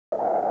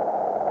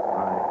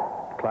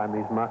climb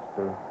these masts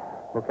to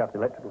look after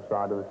the electrical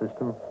side of the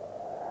system,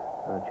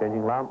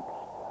 changing lamps,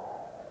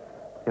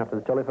 looking after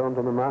the telephones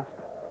on the mast.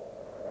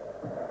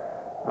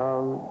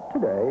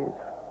 Today,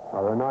 it's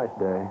rather a nice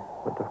day,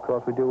 but of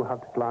course we do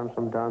have to climb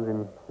sometimes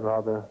in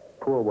rather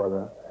poor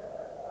weather.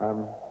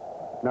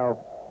 Now,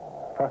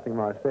 fastening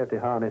my safety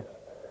harness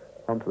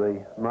onto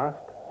the mast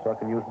so I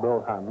can use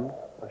both hands.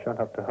 I shan't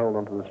have to hold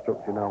onto the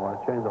structure now while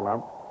I change the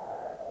lamp.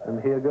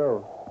 And here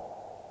goes.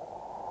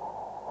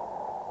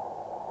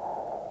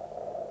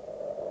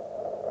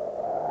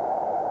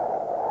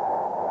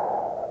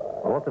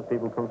 A lot of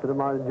people consider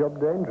my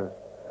job dangerous.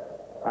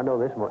 I know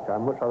this much.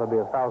 I'd much rather be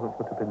 1,000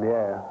 foot up in the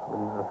air than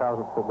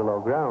 1,000 foot below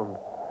ground.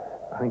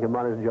 I think a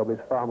miner's job is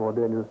far more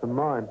dangerous than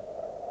mine.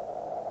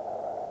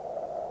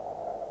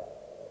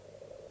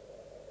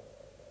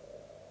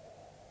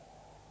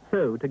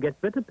 So, to get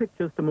better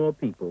pictures to more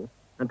people,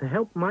 and to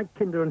help Mike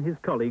Kinder and his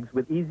colleagues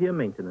with easier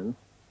maintenance,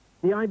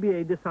 the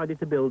IBA decided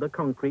to build a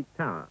concrete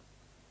tower.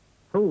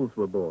 Holes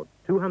were bored,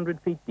 200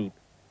 feet deep,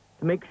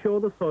 to make sure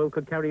the soil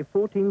could carry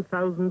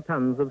 14,000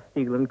 tons of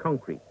steel and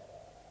concrete.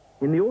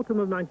 In the autumn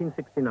of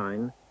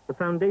 1969, the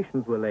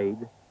foundations were laid,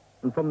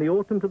 and from the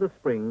autumn to the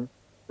spring,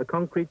 the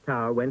concrete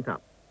tower went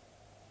up.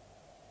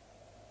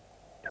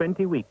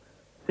 20 weeks,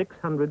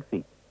 600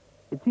 feet.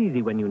 It's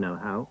easy when you know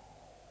how.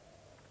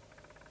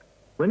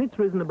 When it's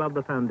risen above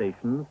the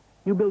foundations,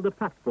 you build a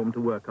platform to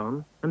work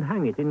on and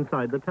hang it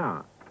inside the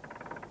tower.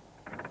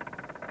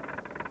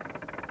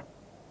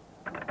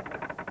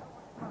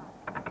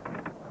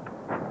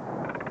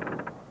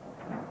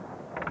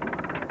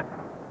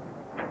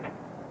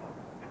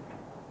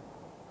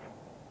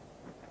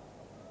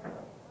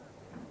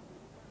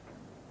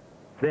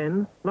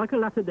 Then, like a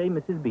latter-day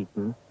Mrs.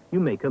 Beaton, you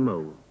make a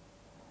mold.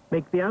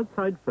 Make the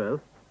outside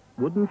first,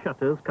 wooden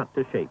shutters cut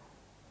to shape.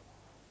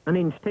 An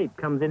inch tape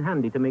comes in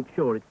handy to make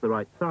sure it's the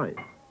right size.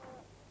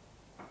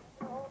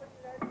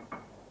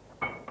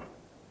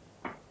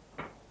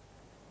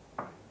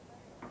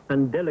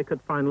 And delicate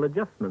final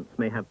adjustments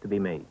may have to be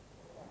made.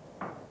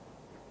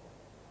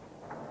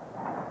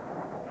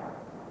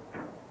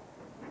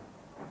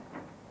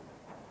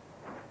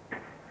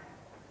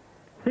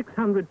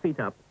 "600 feet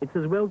up, it's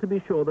as well to be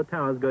sure the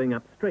tower's going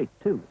up straight,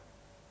 too.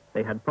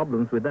 They had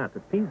problems with that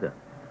at Pisa.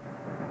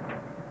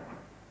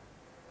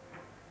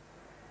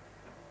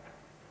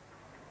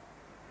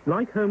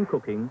 Like home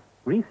cooking,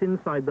 grease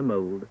inside the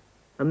mold,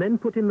 and then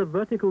put in the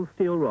vertical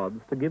steel rods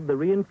to give the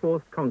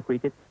reinforced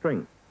concrete its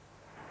strength.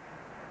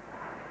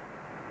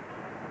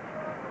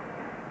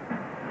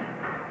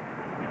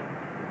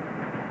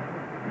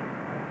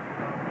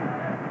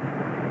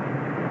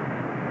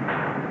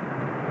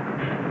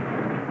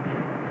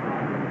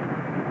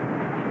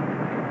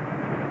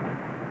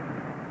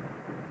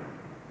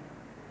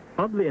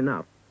 Oddly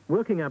enough,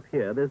 working up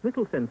here, there's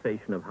little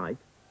sensation of height,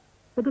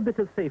 but a bit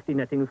of safety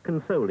netting's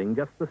consoling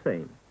just the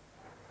same.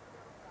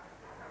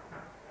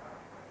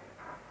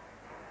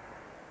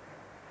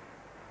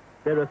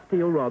 There are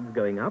steel rods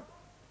going up.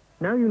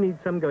 Now you need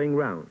some going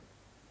round.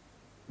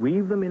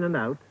 Weave them in and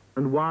out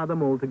and wire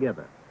them all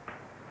together.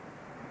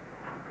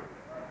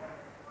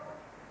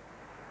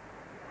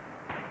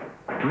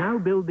 Now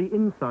build the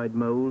inside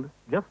mold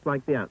just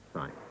like the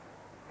outside.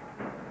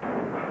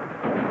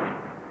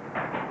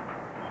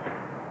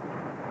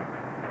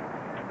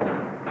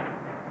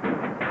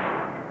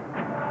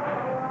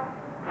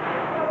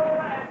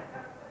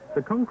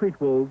 The concrete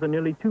walls are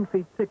nearly 2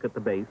 feet thick at the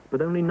base,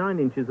 but only 9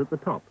 inches at the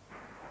top.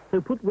 So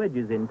put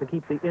wedges in to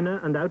keep the inner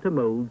and outer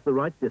molds the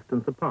right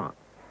distance apart.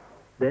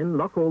 Then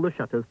lock all the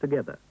shutters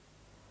together.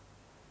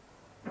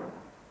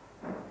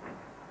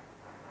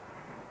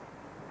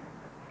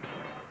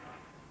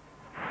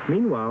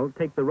 Meanwhile,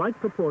 take the right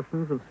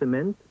proportions of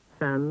cement,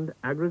 sand,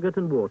 aggregate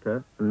and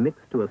water and mix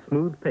to a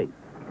smooth paste.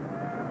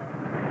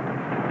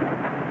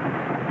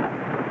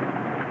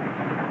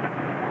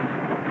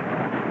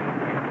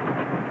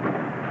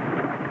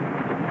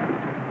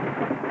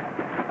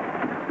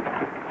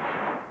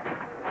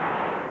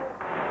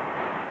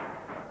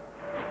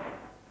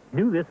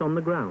 Do this on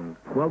the ground,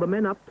 while the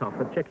men up top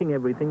are checking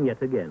everything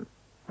yet again,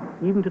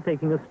 even to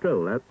taking a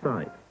stroll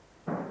outside.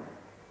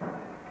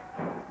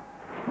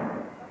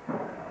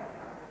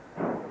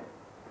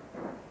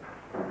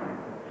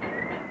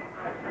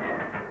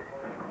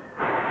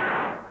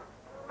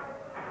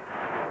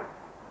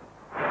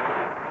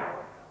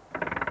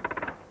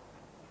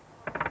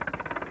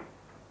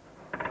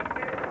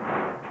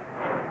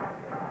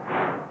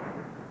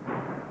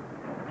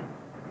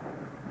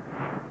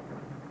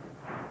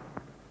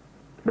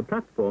 The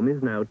platform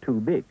is now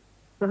too big.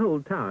 The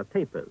whole tower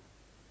tapers.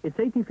 It's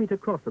 80 feet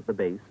across at the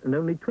base and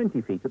only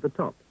 20 feet at the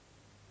top.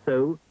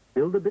 So,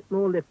 build a bit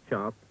more lift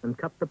shaft and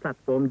cut the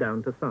platform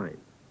down to size.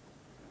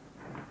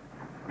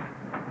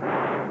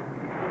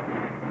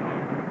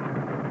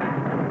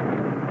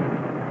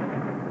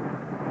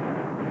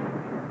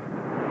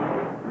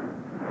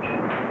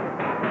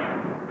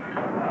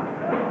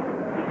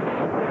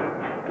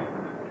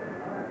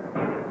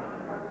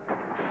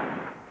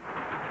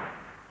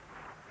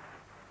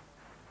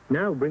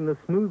 Now bring the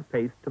smooth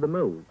paste to the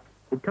mold.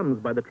 It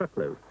comes by the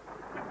truckload.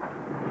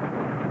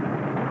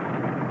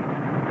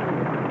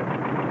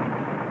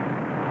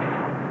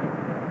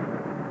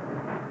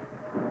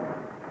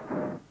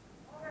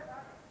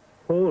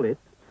 Haul it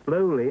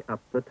slowly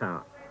up the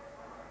tower.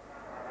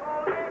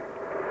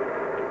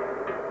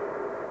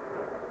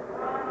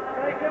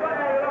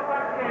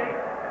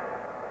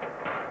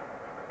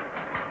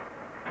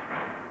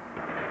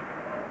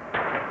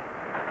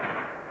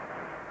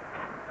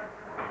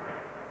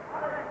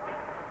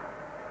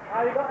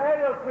 You got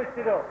aerial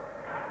twisted up.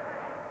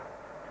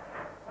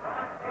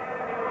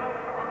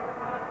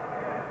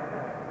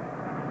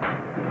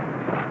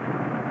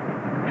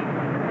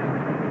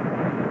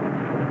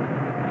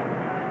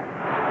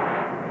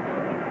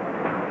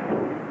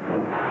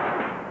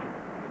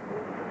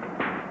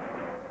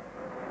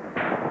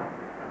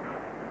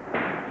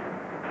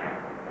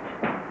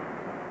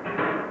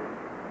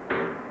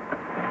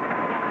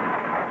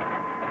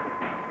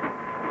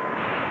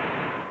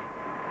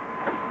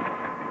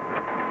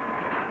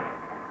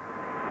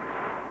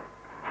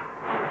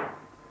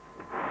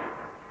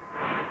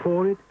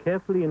 Pour it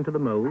carefully into the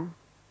mold.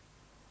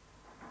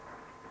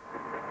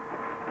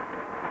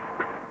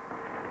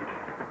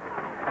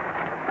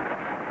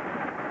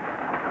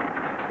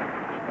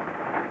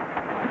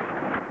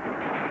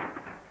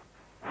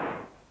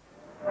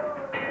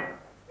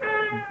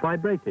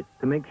 Vibrate it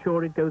to make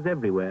sure it goes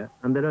everywhere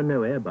and there are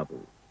no air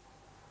bubbles.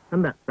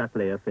 And that's that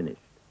layer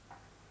finished.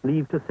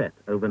 Leave to set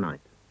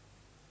overnight.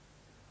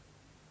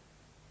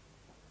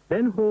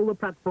 Then haul the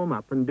platform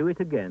up and do it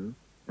again,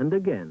 and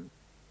again,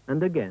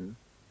 and again,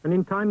 and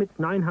in time it's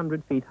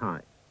 900 feet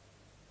high.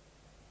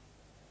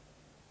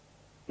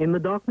 In the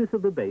darkness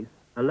of the base,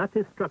 a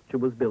lattice structure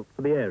was built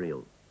for the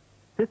aerials.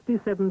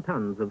 57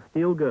 tons of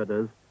steel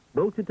girders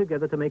bolted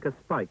together to make a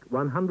spike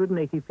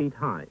 180 feet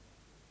high.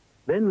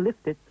 Then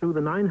lift it through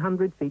the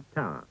 900 feet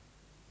tower.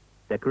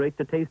 Decorate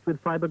the taste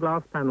with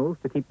fiberglass panels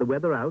to keep the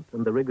weather out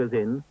and the riggers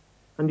in,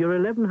 and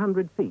you're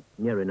 1,100 feet,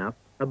 near enough,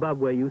 above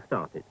where you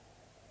started.